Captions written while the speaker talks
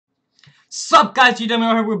Sup guys,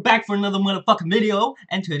 GW here, we're back for another motherfucking video,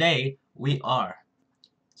 and today we are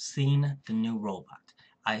seeing the new robot.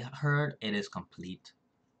 I heard it is complete.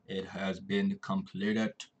 It has been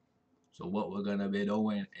completed. So what we're gonna be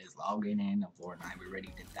doing is logging in Fortnite. We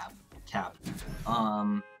already did that tap.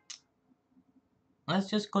 Let's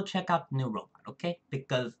just go check out the new robot, okay?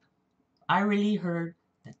 Because I really heard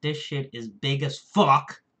that this shit is big as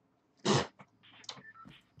fuck.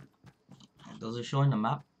 Those are showing the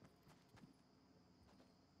map.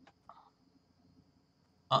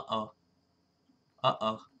 Uh-oh.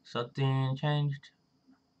 Uh-oh. Something changed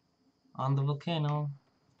on the volcano.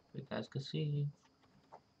 You guys can see.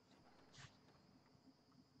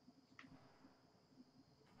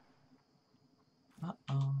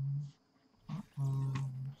 Uh-oh. Uh-oh.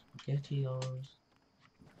 SpaghettiOs.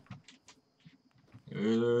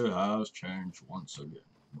 It has changed once again,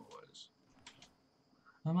 boys.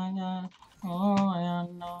 Oh my god. Oh my god,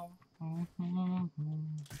 no.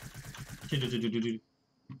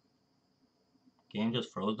 Game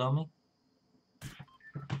just froze on me.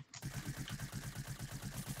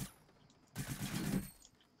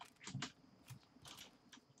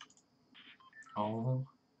 Oh.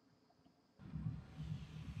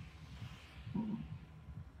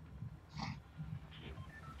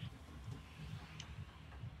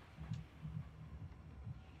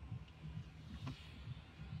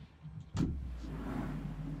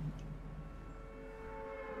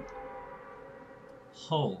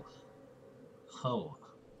 Ho. Ho.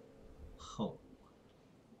 Ho.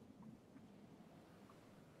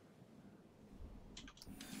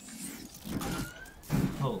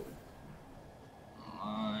 Ho.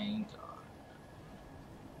 My god.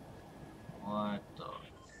 What the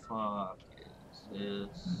fuck is this?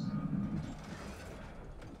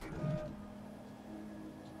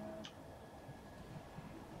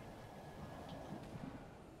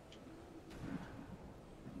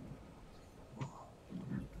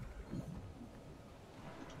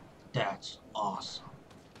 That's awesome.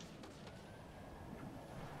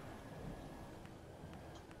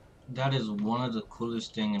 That is one of the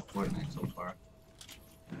coolest things in Fortnite so far.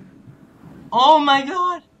 Oh my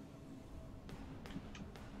god!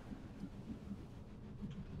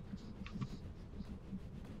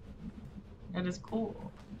 That is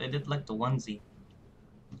cool. They did like the onesie.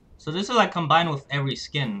 So this is like combined with every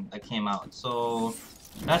skin that came out. So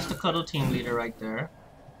that's the cuddle team leader right there.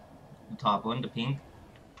 The top one, the pink.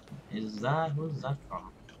 Who's that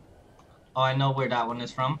from? Oh, I know where that one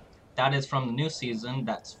is from. That is from the new season.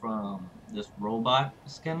 That's from this robot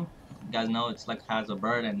skin. You guys know it's like has a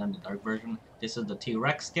bird and then the dark version. This is the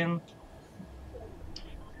T-Rex skin.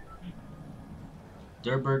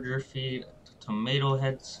 Burger feet, tomato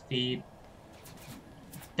heads feet.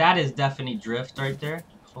 That is definitely drift right there.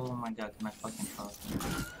 Oh my god, can I fucking talk?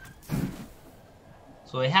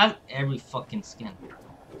 So it has every fucking skin.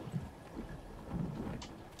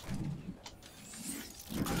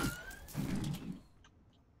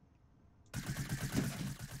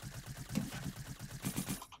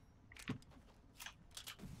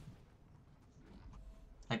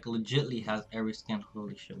 Like legitly has every skin.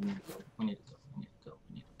 Holy shit, we need to go. We need to go. We need to go.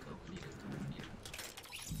 We need to go. We need to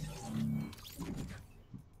go. We need to go.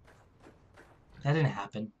 That didn't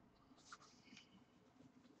happen.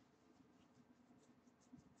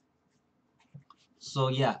 So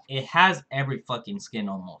yeah, it has every fucking skin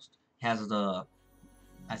almost. It has the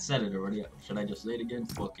I said it already. Should I just say it again?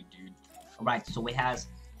 Fuck it, dude. Alright, so it has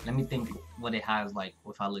let me think what it has like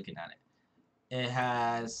without looking at it. It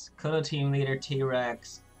has Cuddle Team Leader,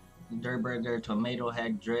 T-Rex, Burger, Tomato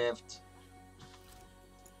Head, Drift.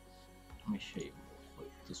 Let me show you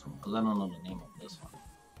this one, because I don't know the name of this one.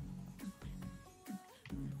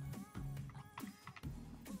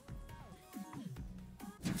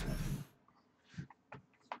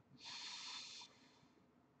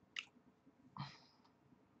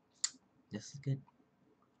 This is good.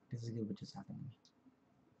 This is good what just happened to me.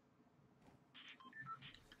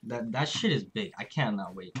 That shit is big. I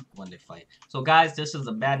cannot wait when they fight. So guys, this is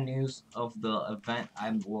the bad news of the event.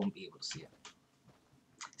 I won't be able to see it.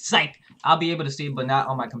 Psych! I'll be able to see it, but not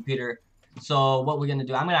on my computer. So what we're gonna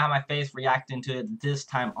do, I'm gonna have my face reacting to it this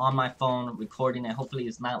time on my phone, recording it. Hopefully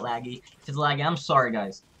it's not laggy. If it's laggy, I'm sorry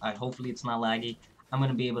guys. Hopefully it's not laggy. I'm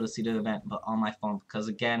gonna be able to see the event, but on my phone, because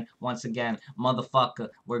again, once again, motherfucker,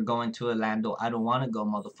 we're going to Orlando. I don't want to go,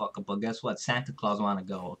 motherfucker, but guess what? Santa Claus want to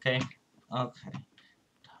go, okay? Okay.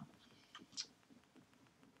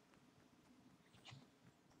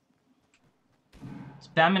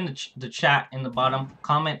 Spam in the chat in the bottom.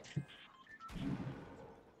 Comment.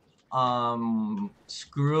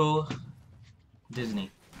 Screw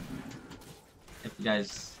Disney. If you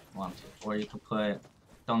guys want to. Or you could put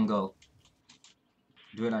don't go.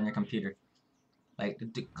 Do it on your computer. Like,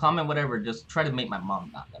 comment whatever. Just try to make my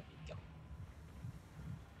mom not let me go.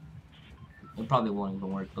 It probably won't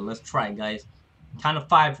even work, but let's try, guys. Count of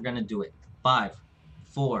 5, we're gonna do it. 5,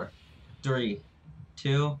 4, 3,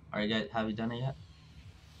 2. Alright, guys, have you done it yet?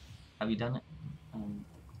 Have you done it?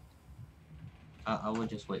 I will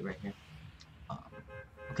just wait right here.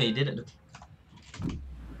 Okay, you did it.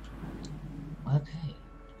 Okay.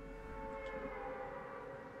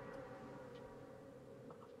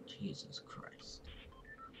 Jesus Christ.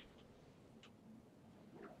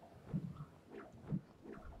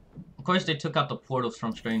 Of course, they took out the portals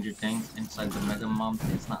from Stranger Things inside the Mega Mom.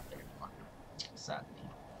 It's not there anymore. Sadly.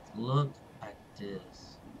 Look at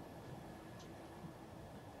this.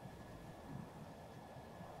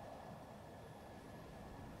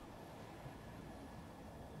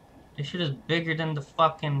 This shit is bigger than the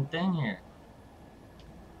fucking thing here.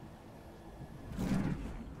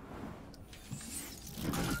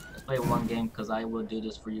 Let's play one game because I will do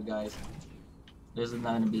this for you guys. There's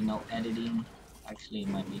not gonna be no editing. Actually, it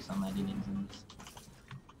might be some editing in this.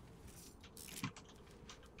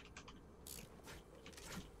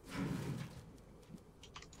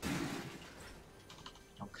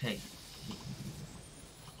 Okay.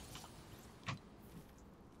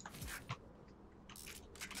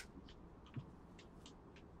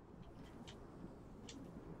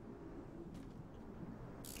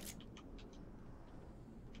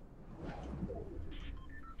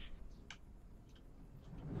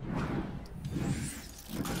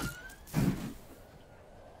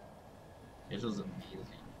 This was amazing.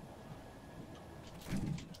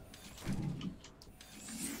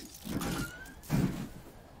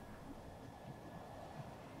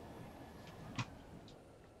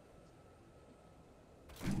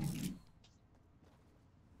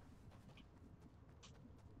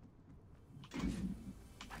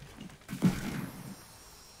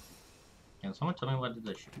 Can someone tell me what did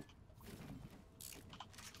I shoot?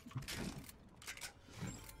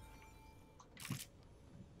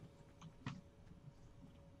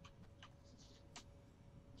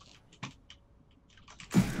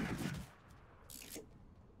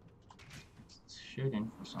 It's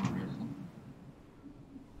shooting for some reason.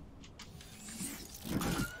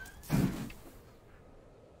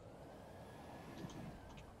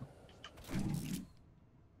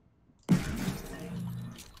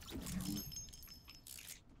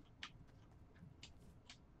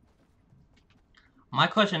 My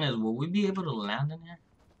question is, will we be able to land in here?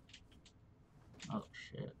 Oh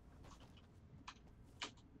shit.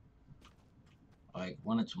 Like,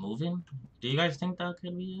 when it's moving? Do you guys think that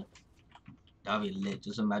could be it? That'd be lit.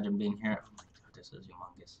 Just imagine being here. Oh my god, this is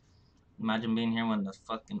humongous. Imagine being here when the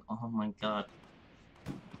fucking... Oh my god.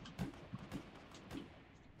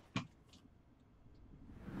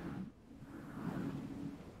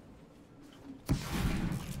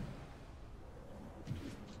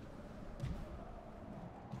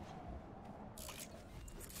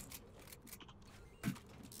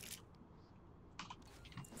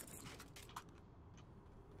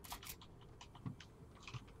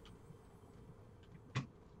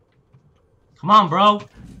 Come on, bro! What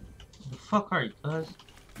the fuck are you, cuz?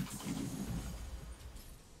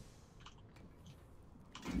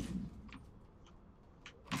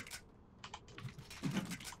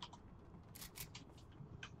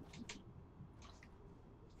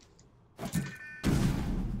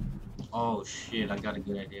 Oh shit, I got a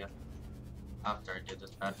good idea. After I did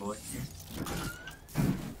this bad boy.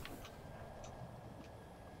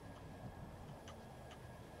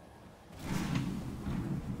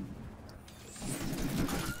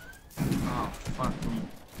 Oh, fuck me.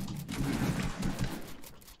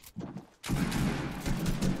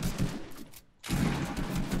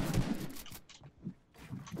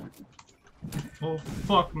 Oh,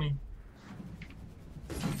 fuck me.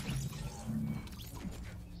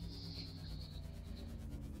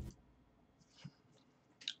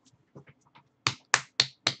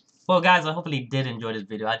 Well, guys, I hopefully did enjoy this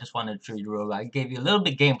video. I just wanted to treat you real. I gave you a little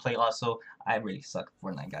bit gameplay also. I really suck at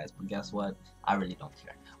Fortnite, guys, but guess what? I really don't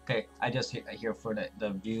care. Okay, I just here for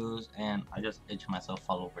the views, and I just itch myself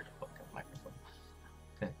all over the fucking microphone.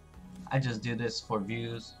 Okay, I just do this for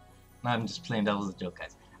views. No, I'm just playing. That was a joke,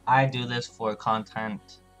 guys. I do this for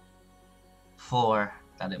content. For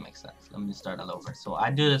that didn't make sense. Let me start all over. So I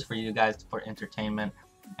do this for you guys for entertainment,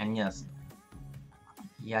 and yes.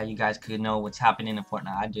 Yeah, you guys could know what's happening in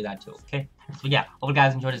Fortnite. I do that too, okay? So yeah, hope you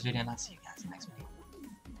guys enjoyed this video, and I'll see you guys in the next video.